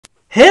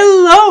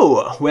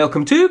Hello!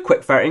 Welcome to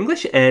Quickfire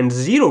English and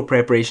Zero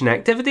Preparation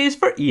Activities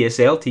for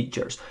ESL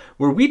teachers,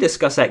 where we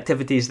discuss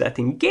activities that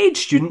engage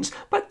students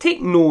but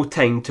take no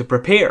time to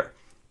prepare.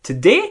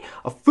 Today,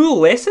 a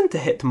full lesson to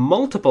hit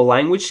multiple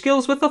language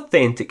skills with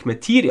authentic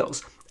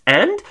materials,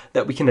 and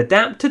that we can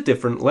adapt to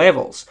different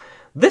levels.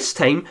 This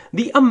time,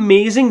 the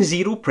amazing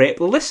Zero Prep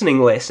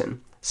listening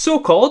lesson. So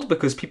called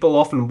because people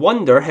often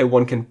wonder how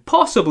one can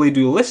possibly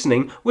do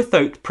listening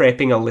without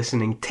prepping a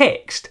listening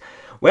text.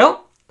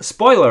 Well,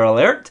 spoiler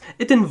alert,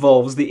 it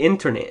involves the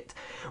internet.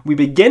 We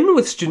begin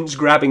with students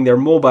grabbing their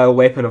mobile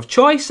weapon of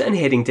choice and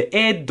heading to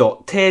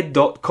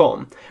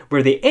ed.ted.com,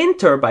 where they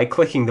enter by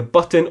clicking the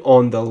button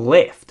on the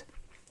left.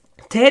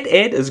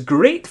 TED-Ed is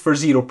great for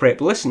zero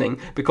prep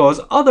listening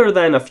because, other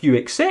than a few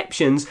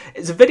exceptions,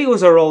 its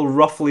videos are all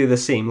roughly the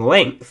same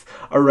length,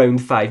 around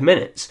 5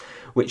 minutes,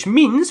 which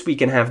means we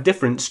can have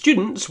different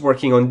students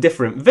working on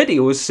different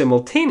videos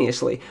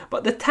simultaneously,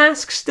 but the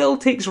task still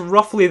takes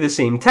roughly the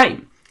same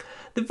time.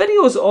 The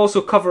videos also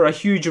cover a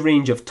huge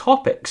range of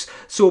topics,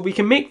 so we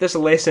can make this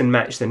lesson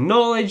match the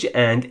knowledge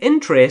and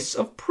interests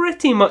of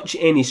pretty much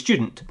any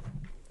student.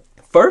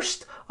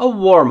 First, a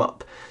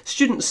warm-up.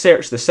 Students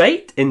search the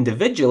site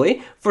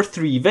individually for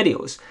 3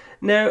 videos.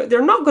 Now,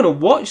 they're not going to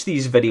watch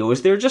these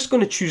videos, they're just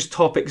going to choose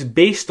topics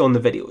based on the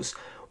videos.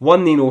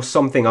 One they know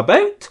something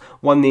about,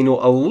 one they know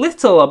a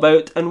little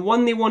about, and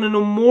one they want to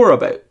know more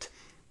about.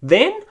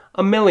 Then,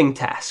 a milling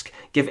task.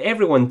 Give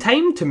everyone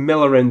time to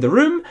mill around the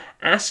room,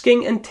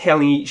 asking and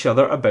telling each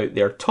other about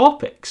their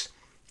topics.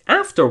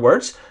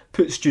 Afterwards,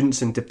 put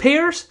students into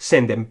pairs,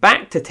 send them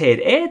back to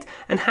TED-Ed,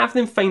 and have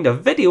them find a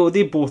video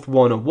they both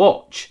want to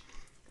watch.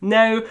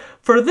 Now,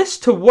 for this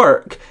to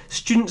work,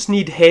 students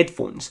need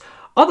headphones.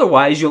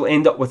 Otherwise, you'll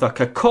end up with a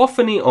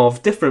cacophony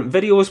of different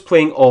videos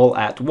playing all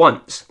at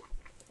once.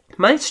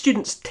 My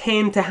students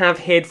tend to have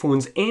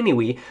headphones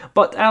anyway,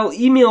 but I'll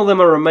email them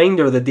a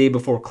reminder the day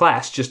before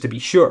class just to be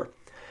sure.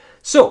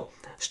 So,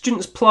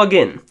 students plug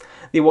in.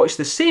 They watch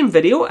the same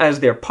video as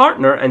their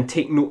partner and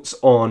take notes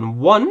on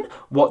 1.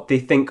 What they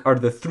think are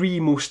the 3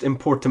 most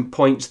important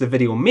points the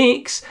video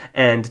makes,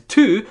 and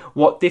 2.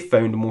 What they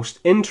found most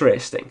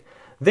interesting.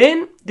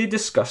 Then they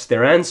discuss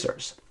their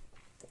answers.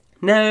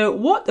 Now,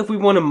 what if we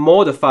want to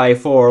modify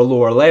for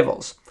lower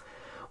levels?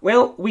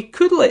 Well, we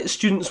could let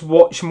students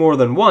watch more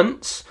than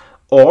once,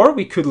 or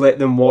we could let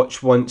them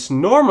watch once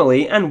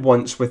normally and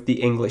once with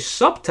the English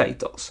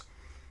subtitles.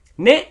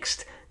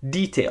 Next,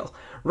 detail.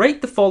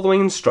 Write the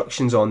following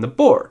instructions on the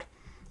board.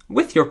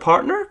 With your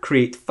partner,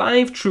 create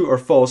 5 true or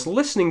false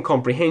listening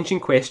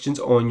comprehension questions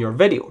on your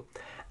video.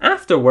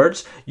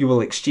 Afterwards, you will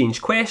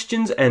exchange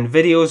questions and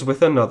videos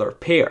with another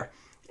pair.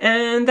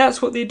 And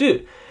that's what they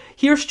do.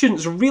 Here,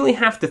 students really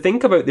have to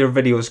think about their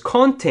video's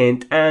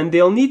content, and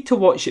they'll need to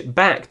watch it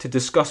back to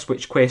discuss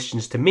which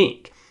questions to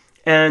make.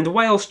 And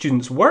while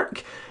students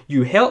work,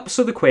 you help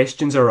so the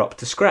questions are up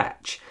to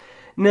scratch.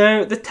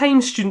 Now, the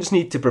time students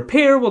need to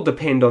prepare will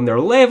depend on their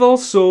level,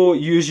 so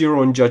use your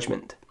own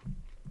judgment.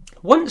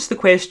 Once the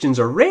questions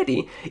are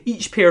ready,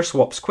 each pair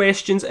swaps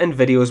questions and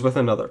videos with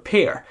another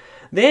pair.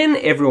 Then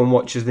everyone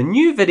watches the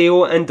new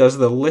video and does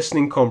the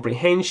listening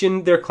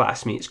comprehension their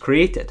classmates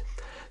created.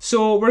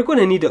 So we're going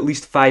to need at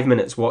least 5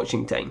 minutes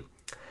watching time.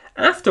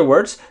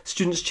 Afterwards,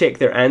 students check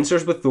their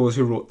answers with those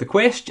who wrote the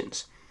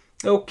questions.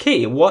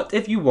 Okay, what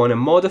if you want to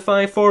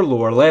modify for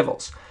lower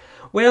levels?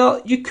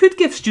 Well, you could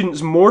give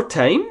students more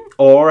time,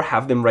 or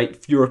have them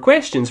write fewer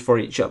questions for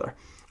each other.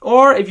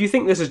 Or if you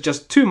think this is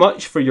just too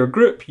much for your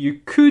group,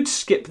 you could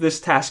skip this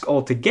task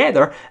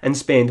altogether and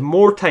spend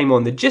more time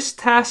on the gist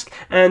task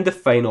and the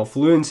final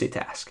fluency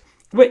task,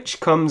 which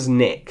comes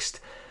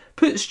next.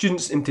 Put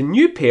students into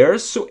new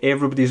pairs so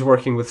everybody's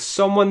working with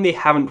someone they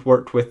haven't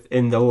worked with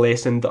in the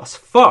lesson thus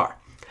far.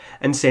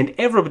 And send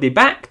everybody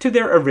back to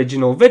their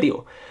original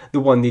video,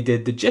 the one they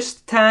did the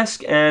gist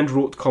task and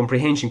wrote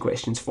comprehension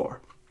questions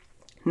for.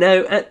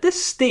 Now, at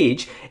this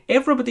stage,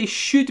 everybody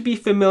should be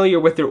familiar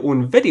with their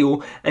own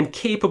video and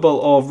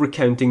capable of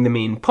recounting the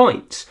main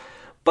points.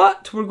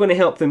 But we're going to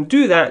help them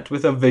do that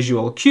with a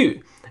visual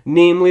cue,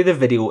 namely the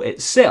video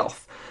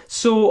itself.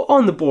 So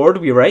on the board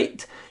we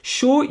write,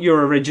 show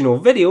your original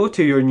video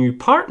to your new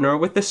partner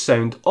with the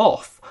sound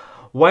off.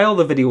 While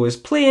the video is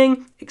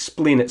playing,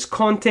 explain its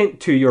content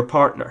to your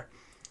partner.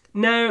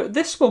 Now,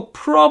 this will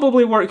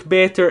probably work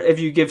better if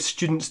you give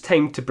students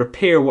time to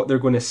prepare what they're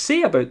going to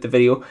say about the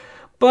video,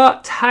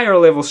 but higher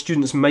level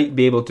students might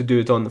be able to do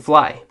it on the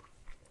fly.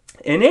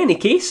 In any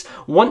case,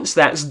 once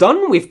that's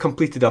done, we've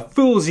completed a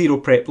full zero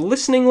prep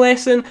listening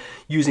lesson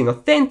using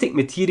authentic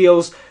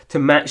materials to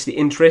match the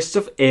interests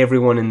of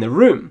everyone in the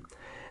room.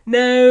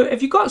 Now,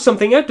 if you got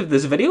something out of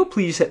this video,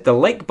 please hit the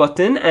like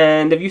button,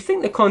 and if you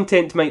think the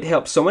content might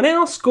help someone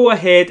else, go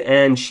ahead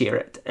and share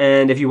it.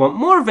 And if you want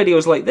more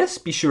videos like this,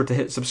 be sure to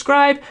hit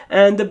subscribe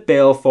and the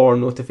bell for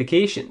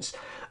notifications.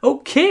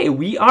 Okay,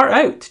 we are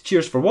out.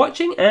 Cheers for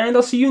watching, and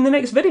I'll see you in the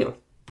next video.